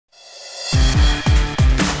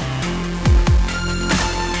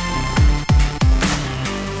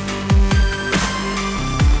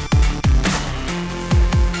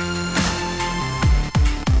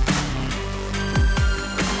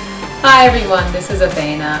Hi everyone, this is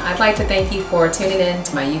Aveda. I'd like to thank you for tuning in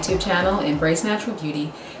to my YouTube channel, Embrace Natural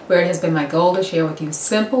Beauty, where it has been my goal to share with you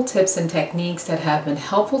simple tips and techniques that have been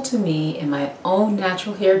helpful to me in my own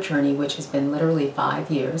natural hair journey, which has been literally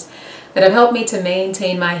 5 years, that have helped me to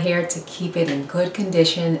maintain my hair to keep it in good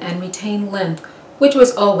condition and retain length, which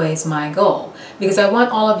was always my goal, because I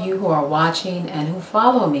want all of you who are watching and who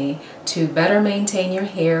follow me to better maintain your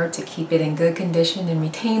hair, to keep it in good condition and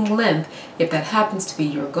retain length if that happens to be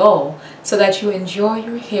your goal, so that you enjoy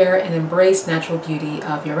your hair and embrace natural beauty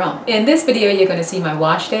of your own. In this video, you're going to see my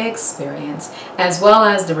wash day experience, as well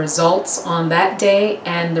as the results on that day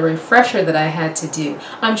and the refresher that I had to do.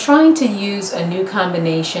 I'm trying to use a new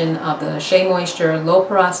combination of the Shea Moisture low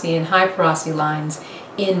porosity and high porosity lines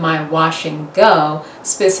in my wash and go,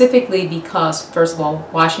 specifically because, first of all,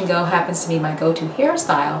 wash and go happens to be my go-to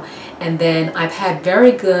hairstyle, and then I've had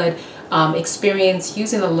very good experience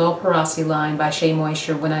using the low porosity line by Shea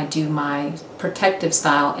Moisture when I do my protective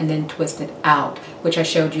style and then twist it out, which I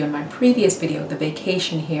showed you in my previous video, the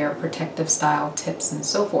vacation hair protective style tips and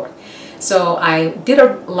so forth. So I did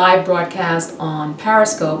a live broadcast on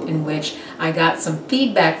Periscope in which I got some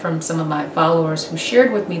feedback from some of my followers who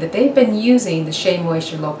shared with me that they've been using the Shea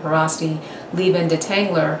Moisture low porosity leave-in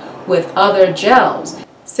detangler with other gels.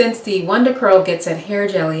 Since the Wonder Curl Get Set Hair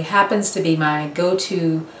Jelly happens to be my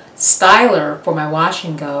go-to styler for my wash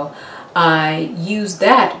and go, I used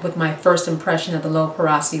that with my first impression of the low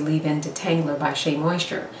porosity leave-in detangler by Shea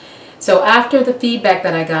Moisture. So after the feedback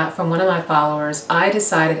that I got from one of my followers, I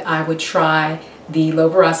decided I would try the low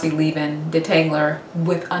porosity leave-in detangler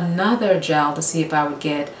with another gel to see if I would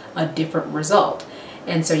get a different result.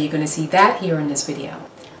 And so you're going to see that here in this video.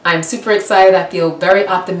 I'm super excited. I feel very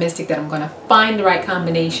optimistic that I'm going to find the right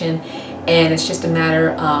combination, and it's just a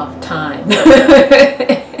matter of time.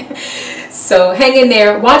 So hang in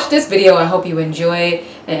there, watch this video. I hope you enjoy it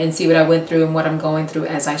and see what I went through and what I'm going through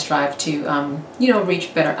as I strive to,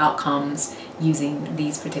 reach better outcomes using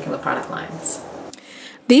these particular product lines.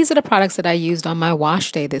 These are the products that I used on my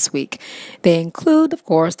wash day this week. They include, of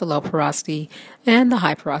course, the low porosity and the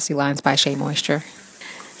high porosity lines by Shea Moisture.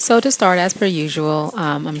 So to start, as per usual,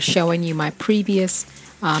 I'm showing you my previous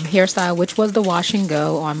hairstyle, which was the wash and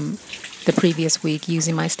go on the previous week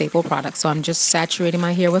using my staple product. So I'm just saturating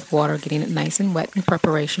my hair with water, getting it nice and wet in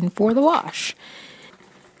preparation for the wash.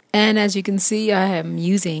 And as you can see, I am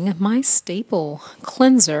using my staple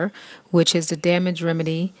cleanser, which is the Damage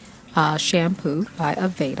Remedy shampoo by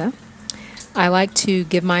Aveda. I like to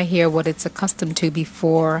give my hair what it's accustomed to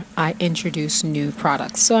before I introduce new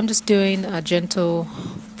products. So I'm just doing a gentle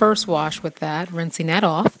first wash with that, rinsing that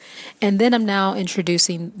off. And then I'm now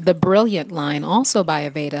introducing the Brilliant line, also by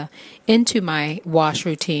Aveda, into my wash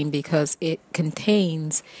routine because it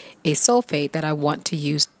contains a sulfate that I want to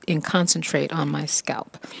use in concentrate on my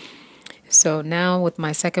scalp. So now with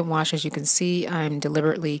my second wash, as you can see, I'm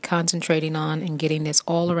deliberately concentrating on and getting this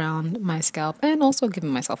all around my scalp and also giving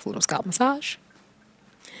myself a little scalp massage.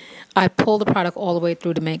 I pull the product all the way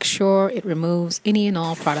through to make sure it removes any and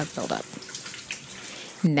all product buildup.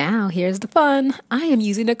 Now here's the fun. I am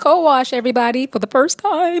using a co-wash, everybody, for the first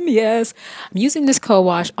time. Yes, I'm using this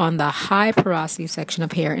co-wash on the high porosity section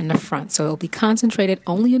of hair in the front. So it'll be concentrated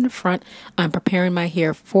only in the front. I'm preparing my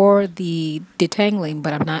hair for the detangling,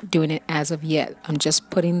 but I'm not doing it as of yet. I'm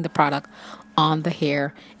just putting the product on the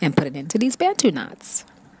hair and put it into these Bantu knots.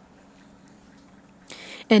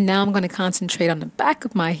 And now I'm going to concentrate on the back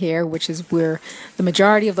of my hair, which is where the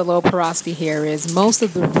majority of the low porosity hair is. Most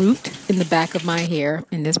of the root in the back of my hair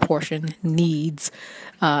in this portion needs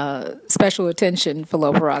special attention for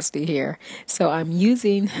low porosity hair. So I'm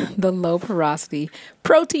using the low porosity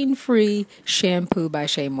protein-free shampoo by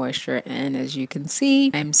Shea Moisture. And as you can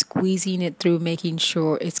see, I'm squeezing it through, making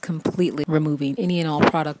sure it's completely removing any and all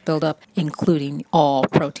product buildup, including all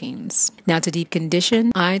proteins. Now to deep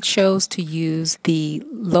condition, I chose to use the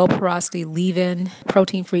low porosity leave-in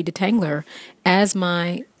protein-free detangler as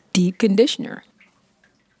my deep conditioner.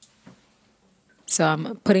 So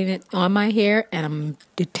I'm putting it on my hair and I'm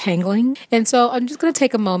detangling. And so I'm just going to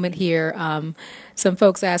take a moment here. Some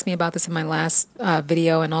folks asked me about this in my last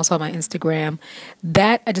video and also on my Instagram.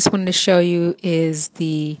 That I just wanted to show you is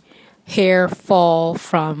the hair fall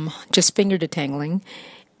from just finger detangling.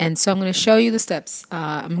 And so I'm going to show you the steps.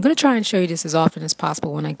 I'm going to try and show you this as often as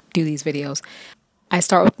possible when I do these videos. I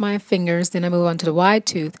start with my fingers, then I move on to the wide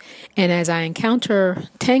tooth. And as I encounter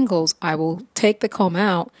tangles, I will take the comb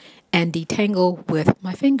out and detangle with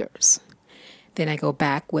my fingers. Then I go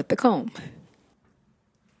back with the comb.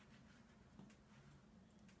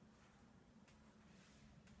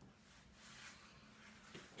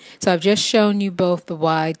 So I've just shown you both the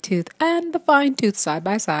wide tooth and the fine tooth side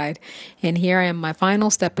by side. And here I am. My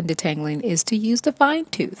final step in detangling is to use the fine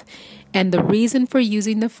tooth. And the reason for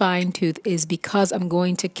using the fine tooth is because I'm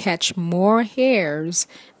going to catch more hairs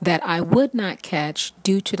that I would not catch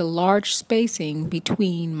due to the large spacing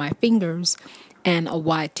between my fingers and a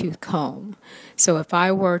wide tooth comb. So if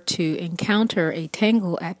I were to encounter a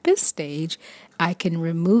tangle at this stage, I can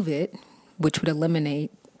remove it, which would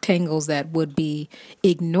eliminate tangles that would be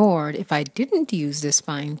ignored if I didn't use this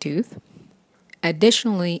fine tooth.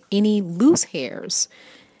 Additionally, any loose hairs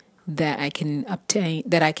that I can obtain,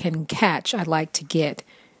 that I can catch, I'd like to get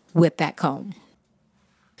with that comb.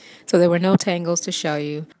 So there were no tangles to show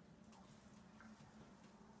you.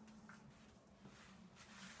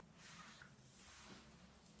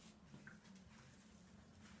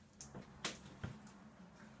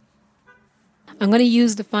 I'm going to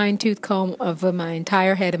use the fine tooth comb over my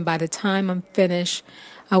entire head, and by the time I'm finished,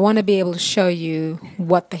 I want to be able to show you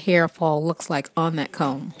what the hair fall looks like on that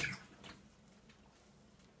comb.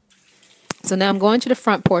 So now I'm going to the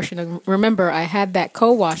front portion. And remember, I had that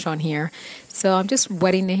co-wash on here, so I'm just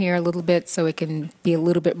wetting the hair a little bit so it can be a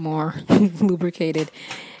little bit more lubricated.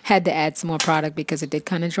 Had to add some more product because it did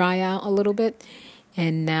kind of dry out a little bit.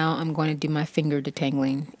 And now I'm going to do my finger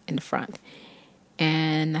detangling in the front.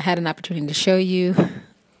 And I had an opportunity to show you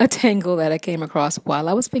a tangle that I came across while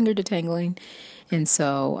I was finger detangling. And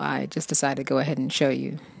so I just decided to go ahead and show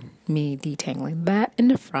you me detangling that in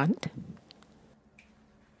the front.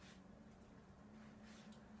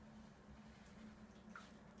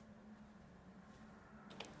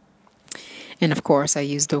 And of course, I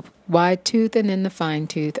used the wide tooth and then the fine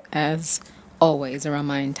tooth as always around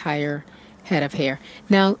my entire head of hair.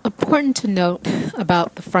 Now, important to note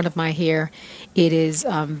about the front of my hair, it is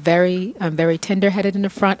I'm very tender-headed in the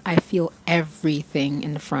front. I feel everything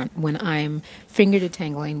in the front when I'm finger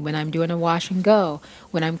detangling, when I'm doing a wash and go,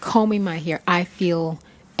 when I'm combing my hair. I feel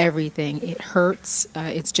everything. It hurts.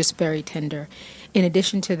 It's just very tender. In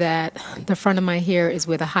addition to that, the front of my hair is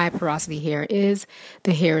where the high porosity hair is.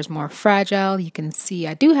 The hair is more fragile. You can see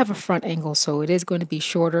I do have a front angle, so it is going to be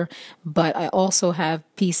shorter, but I also have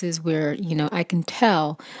pieces where, you know, I can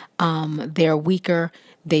tell they're weaker.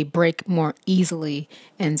 They break more easily.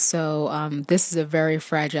 And so this is a very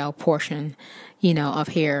fragile portion, you know, of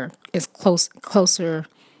hair. It's closer.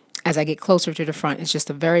 As I get closer to the front, it's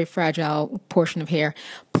just a very fragile portion of hair.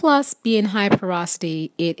 Plus, being high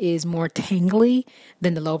porosity, it is more tangly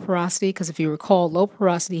than the low porosity, because if you recall, low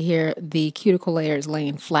porosity hair, the cuticle layer is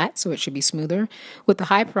laying flat, so it should be smoother. With the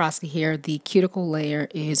high porosity hair, the cuticle layer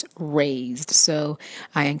is raised, so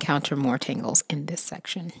I encounter more tangles in this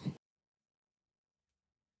section.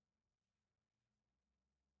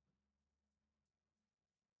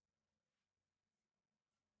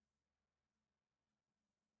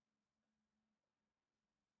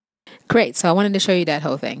 Great, so I wanted to show you that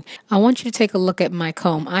whole thing. I want you to take a look at my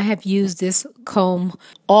comb. I have used this comb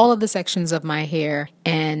all of the sections of my hair,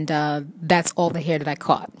 and that's all the hair that I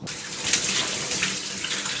caught.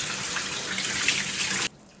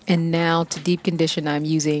 And now to deep condition, I'm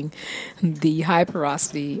using the high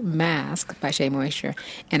porosity Masque by Shea Moisture,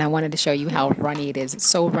 and I wanted to show you how runny it is. It's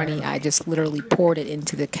so runny, I just literally poured it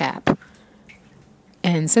into the cap.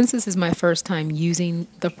 And since this is my first time using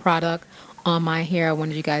the product on my hair, I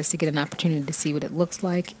wanted you guys to get an opportunity to see what it looks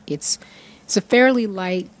like. It's a fairly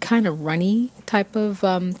light, kind of runny type of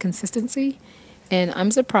consistency. And I'm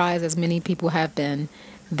surprised, as many people have been,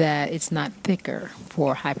 that it's not thicker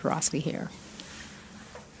for high porosity hair.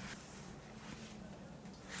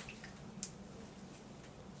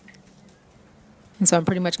 And so I'm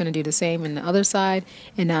pretty much going to do the same in the other side.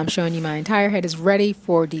 And now I'm showing you my entire head is ready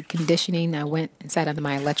for deep conditioning. I went and sat under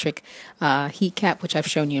my electric heat cap, which I've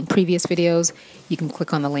shown you in previous videos. You can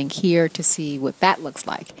click on the link here to see what that looks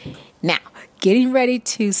like. Now, getting ready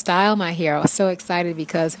to style my hair. I was so excited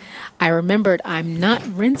because I remembered I'm not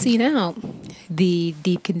rinsing out the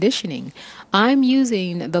deep conditioning. I'm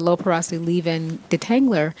using the low porosity leave-in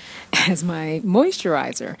Detangler as my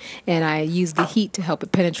moisturizer, and I use the heat to help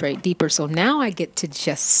it penetrate deeper. So now I get to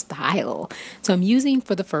just style. So I'm using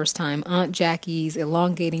for the first time Aunt Jackie's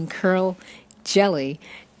Elongating Curl Jelly,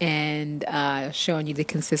 and showing you the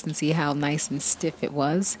consistency, how nice and stiff it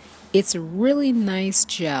was. It's a really nice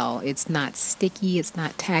gel. It's not sticky, it's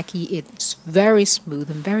not tacky, it's very smooth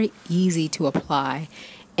and very easy to apply.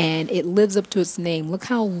 And it lives up to its name. Look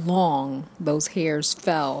how long those hairs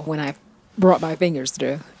fell when I brought my fingers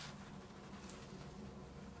through.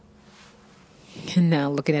 And now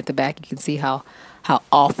looking at the back, you can see how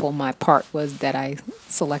awful my part was that I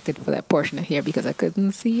selected for that portion of hair because I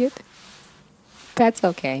couldn't see it. That's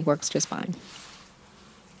okay, works just fine.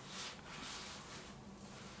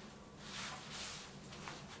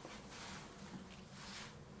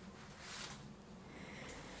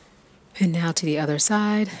 And now to the other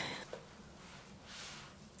side.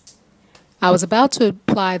 I was about to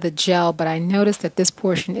apply the gel, but I noticed that this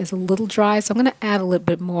portion is a little dry, so I'm going to add a little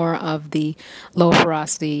bit more of the low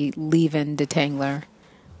porosity leave-in detangler.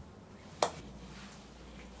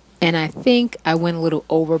 And I think I went a little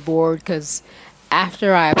overboard because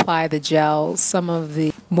after I apply the gel, some of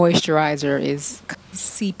the moisturizer is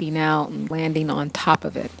seeping out and landing on top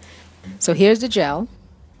of it. So here's the gel.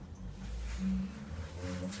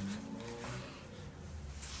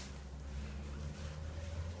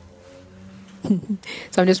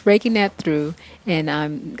 So I'm just raking that through, and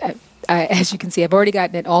as you can see, I've already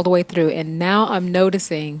gotten it all the way through, and now I'm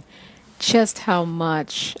noticing just how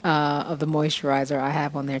much of the moisturizer I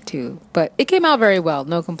have on there too. But it came out very well,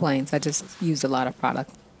 no complaints. I just used a lot of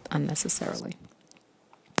product unnecessarily.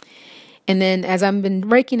 And then as I've been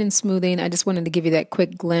raking and smoothing, I just wanted to give you that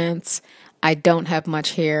quick glance. I don't have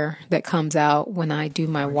much hair that comes out when I do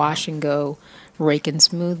my wash and go rake and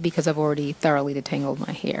smooth because I've already thoroughly detangled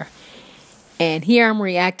my hair. And here I'm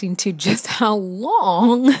reacting to just how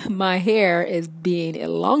long my hair is being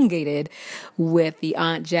elongated with the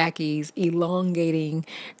Aunt Jackie's Elongating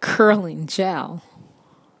Curling Gel.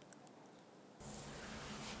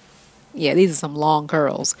 Yeah, these are some long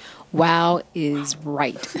curls. Wow is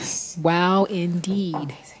right. Wow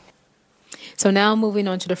indeed. So now moving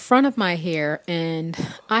on to the front of my hair, and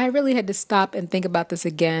I really had to stop and think about this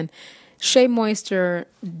again. Shea Moisture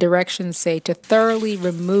directions say to thoroughly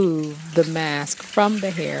remove the mask from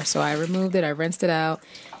the hair. So I removed it, I rinsed it out,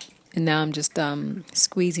 and now I'm just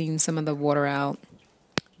squeezing some of the water out.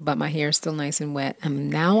 But my hair is still nice and wet.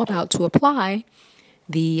 I'm now about to apply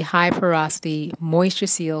the High Porosity Moisture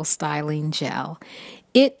Seal Styling Gel.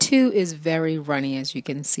 It too is very runny, as you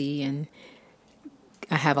can see, and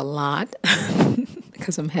I have a lot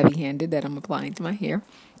because I'm heavy-handed that I'm applying to my hair.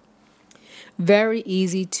 Very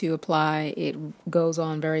easy to apply. It goes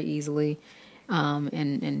on very easily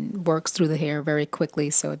and works through the hair very quickly,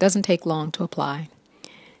 so it doesn't take long to apply.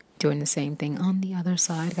 Doing the same thing on the other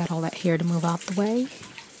side. Got all that hair to move out the way.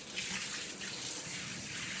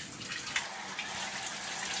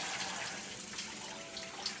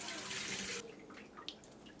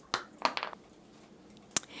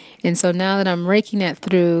 And so now that I'm raking that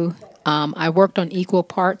through, I worked on equal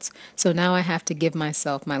parts, so now I have to give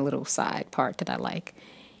myself my little side part that I like.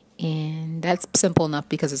 And that's simple enough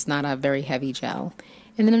because it's not a very heavy gel.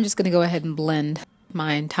 And then I'm just going to go ahead and blend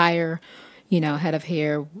my entire, head of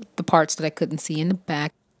hair, the parts that I couldn't see in the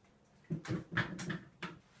back.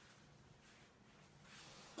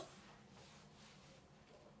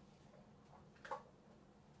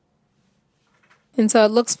 And so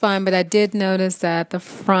it looks fine, but I did notice that the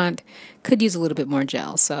front could use a little bit more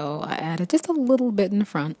gel, so I added just a little bit in the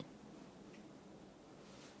front.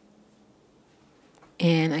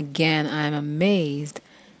 And again, I'm amazed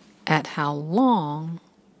at how long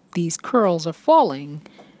these curls are falling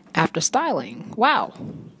after styling. Wow.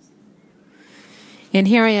 And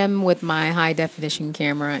here I am with my high definition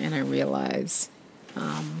camera, and I realize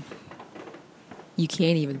you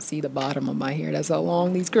can't even see the bottom of my hair. That's how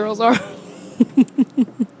long these curls are.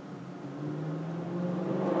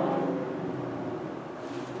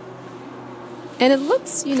 And it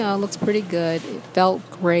looks, looks pretty good. It felt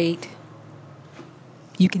great.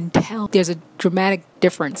 You can tell there's a dramatic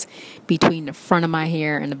difference between the front of my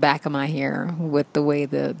hair and the back of my hair with the way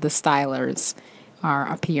the stylers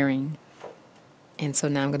are appearing. And so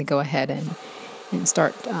now I'm going to go ahead and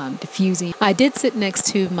start diffusing. I did sit next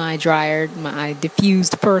to my dryer. I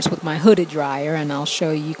diffused first with my hooded dryer, and I'll show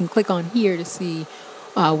you. You can click on here to see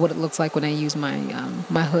what it looks like when I use my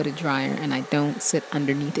my hooded dryer, and I don't sit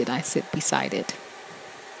underneath it. I sit beside it.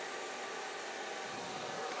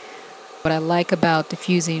 What I like about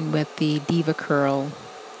diffusing with the DevaCurl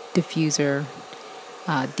Devafuser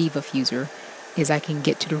is I can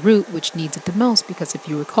get to the root, which needs it the most, because if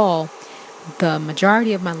you recall, the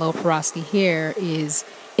majority of my low porosity hair is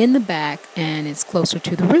in the back and it's closer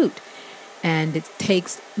to the root, and it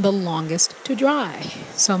takes the longest to dry.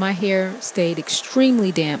 So my hair stayed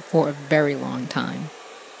extremely damp for a very long time.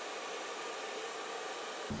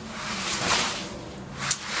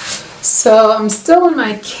 So I'm still in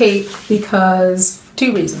my cape because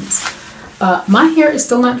two reasons. My hair is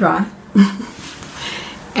still not dry.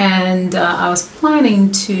 And I was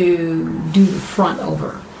planning to do the front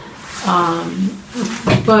over.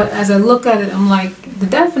 But as I look at it, I'm like, the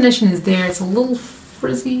definition is there. It's a little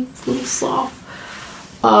frizzy, it's a little soft.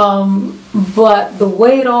 But the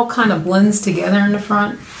way it all kind of blends together in the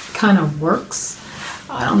front kind of works.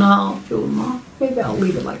 I don't know how I'll feel more. Maybe I'll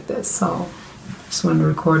leave it like this. So just wanted to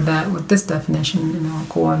record that with this definition, and I'll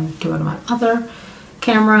go on to one of my other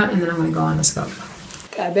camera, and then I'm gonna go on the scope.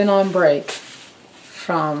 I've been on break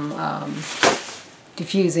from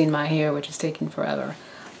diffusing my hair, which is taking forever.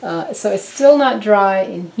 So it's still not dry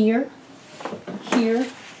in here, here,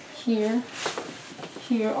 here,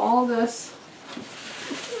 here, all this.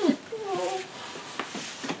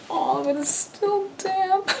 All of it is still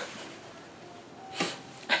damp.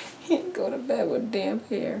 I can't go to bed with damp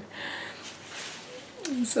hair.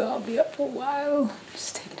 And so I'll be up for a while,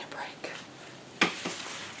 just taking a break.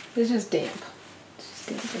 It's just damp.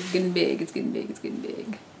 It's getting big, it's getting big, it's getting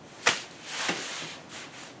big.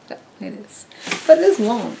 Yeah, it is. But it is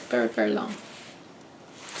long, very, very long.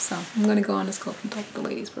 So I'm gonna go on the scope and talk to the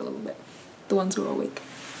ladies for a little bit. The ones who are awake.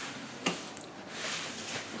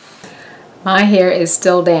 My hair is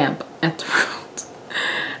still damp at the root.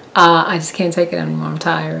 I just can't take it anymore. I'm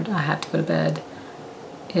tired. I have to go to bed.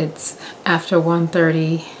 It's after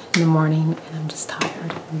 1:30 in the morning and I'm just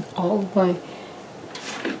tired. And all of my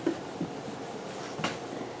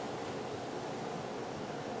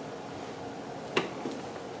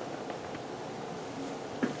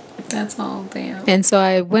that's all damp. And so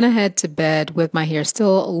I went ahead to bed with my hair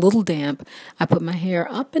still a little damp. I put my hair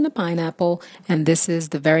up in a pineapple, and this is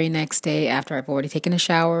the very next day after I've already taken a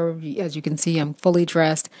shower. As you can see, I'm fully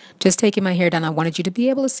dressed, just taking my hair down. I wanted you to be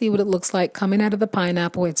able to see what it looks like coming out of the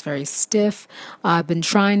pineapple. It's very stiff. I've been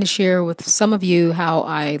trying to share with some of you how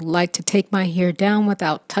I like to take my hair down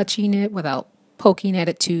without touching it, without poking at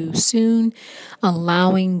it too soon,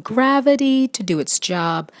 allowing gravity to do its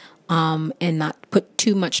job. And not put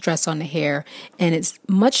too much stress on the hair. And it's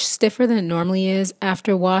much stiffer than it normally is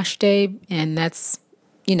after wash day. And that's,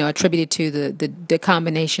 you know, attributed to the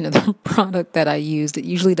combination of the product that I used. It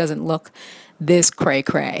usually doesn't look this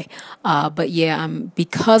cray-cray. But yeah,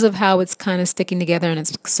 because of how it's kind of sticking together and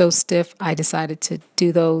it's so stiff, I decided to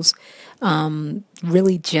do those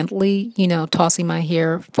really gently, you know, tossing my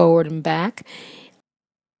hair forward and back.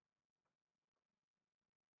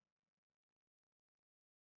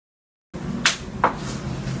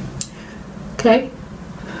 Okay,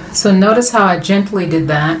 so notice how I gently did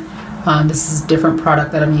that. This is a different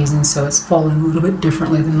product that I'm using, so it's falling a little bit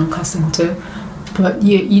differently than I'm accustomed to. But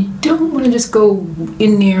you don't want to just go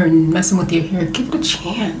in there and messing with your hair. Give it a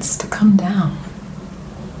chance to come down.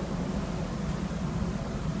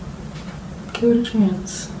 Give it a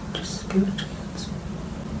chance. Just give it a chance.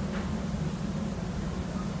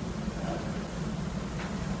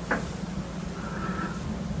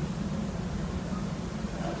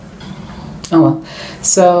 Oh well,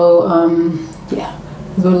 so yeah,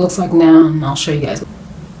 this is what it looks like now, and I'll show you guys.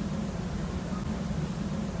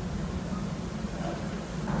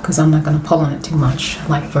 Because I'm not going to pull on it too much. I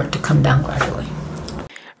like for it to come down gradually.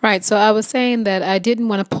 Right, so I was saying that I didn't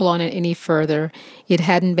want to pull on it any further. It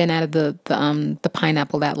hadn't been out of the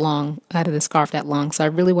pineapple that long, out of the scarf that long, so I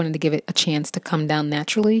really wanted to give it a chance to come down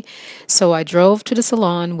naturally. So I drove to the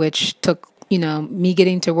salon, which took, you know, me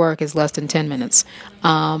getting to work is less than 10 minutes.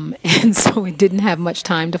 And so it didn't have much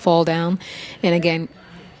time to fall down. And again,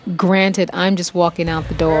 granted, I'm just walking out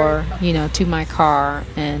the door, you know, to my car,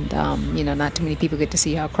 and, you know, not too many people get to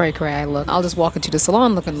see how cray-cray I look. I'll just walk into the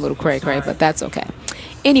salon looking a little cray-cray, but that's okay.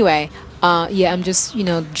 Anyway, yeah, I'm just, you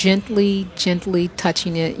know, gently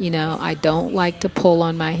touching it. You know, I don't like to pull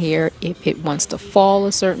on my hair if it wants to fall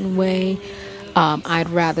a certain way. I'd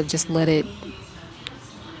rather just let it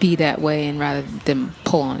be that way and rather than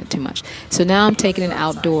pull on it too much. So now I'm taking it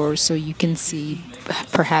outdoors so you can see,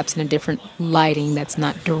 perhaps in a different lighting that's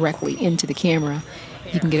not directly into the camera,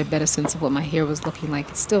 you can get a better sense of what my hair was looking like.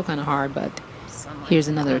 It's still kind of hard, but here's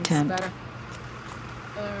another attempt.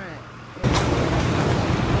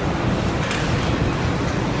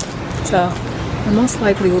 So I most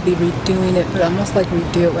likely will be redoing it, but I'll most likely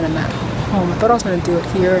redo it when I'm at home. I thought I was going to do it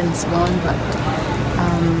here in the salon, but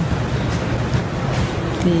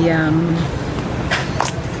I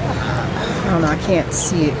don't know, I can't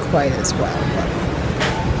see it quite as well, but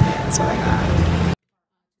that's what I got.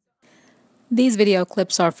 These video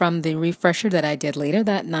clips are from the refresher that I did later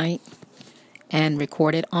that night and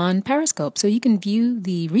recorded on Periscope. So you can view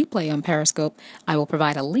the replay on Periscope. I will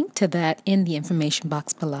provide a link to that in the information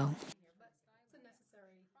box below.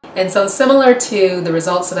 And so similar to the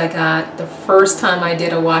results that I got the first time I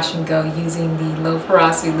did a wash and go using the low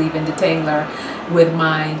porosity leave-in detangler with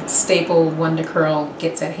my staple Wonder Curl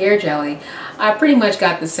Get Set Hair Jelly, I pretty much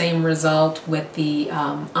got the same result with the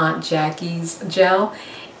Aunt Jackie's gel.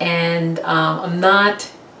 And I'm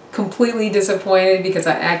not completely disappointed because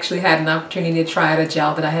I actually had an opportunity to try out a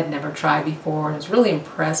gel that I had never tried before and was really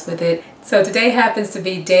impressed with it. So today happens to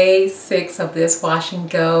be day 6 of this wash and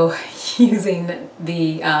go using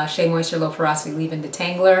the Shea Moisture Low Porosity Leave-In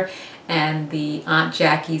Detangler and the Aunt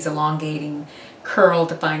Jackie's Elongating Curl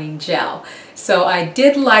Defining Gel. So I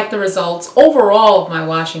did like the results overall of my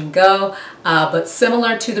wash and go, but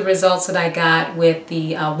similar to the results that I got with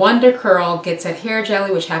the Wonder Curl Get Set Hair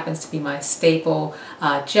Jelly, which happens to be my staple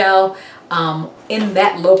gel. In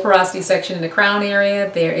that low porosity section in the crown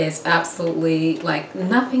area, there is absolutely like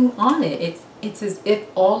nothing on it. It's as if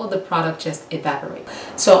all of the product just evaporates.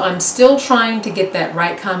 So I'm still trying to get that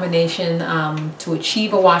right combination to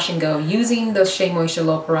achieve a wash and go using the Shea Moisture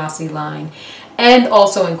low porosity line and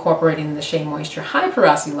also incorporating the Shea Moisture high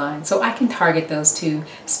porosity line, so I can target those two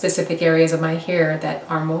specific areas of my hair that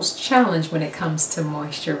are most challenged when it comes to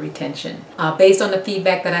moisture retention. Based on the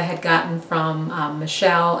feedback that I had gotten from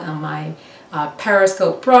Michelle on my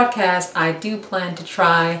Periscope broadcast, I do plan to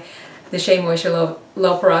try the Shea Moisture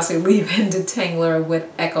low porosity leave-in detangler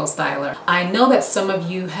with Echo Styler. I know that some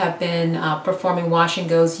of you have been performing wash and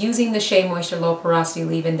goes using the Shea Moisture low porosity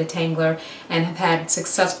leave-in detangler and have had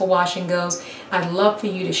successful wash and goes. I'd love for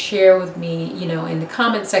you to share with me, you know, in the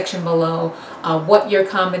comment section below what your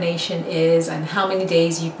combination is and how many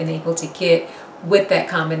days you've been able to get with that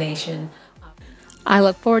combination. I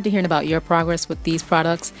look forward to hearing about your progress with these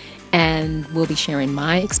products, and we'll be sharing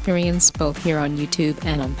my experience both here on YouTube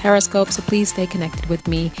and on Periscope, so please stay connected with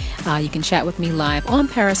me. You can chat with me live on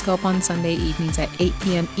Periscope on Sunday evenings at 8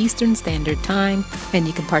 p.m. Eastern Standard Time, and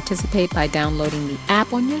you can participate by downloading the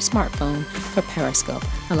app on your smartphone for Periscope.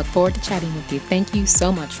 I look forward to chatting with you. Thank you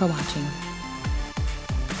so much for watching.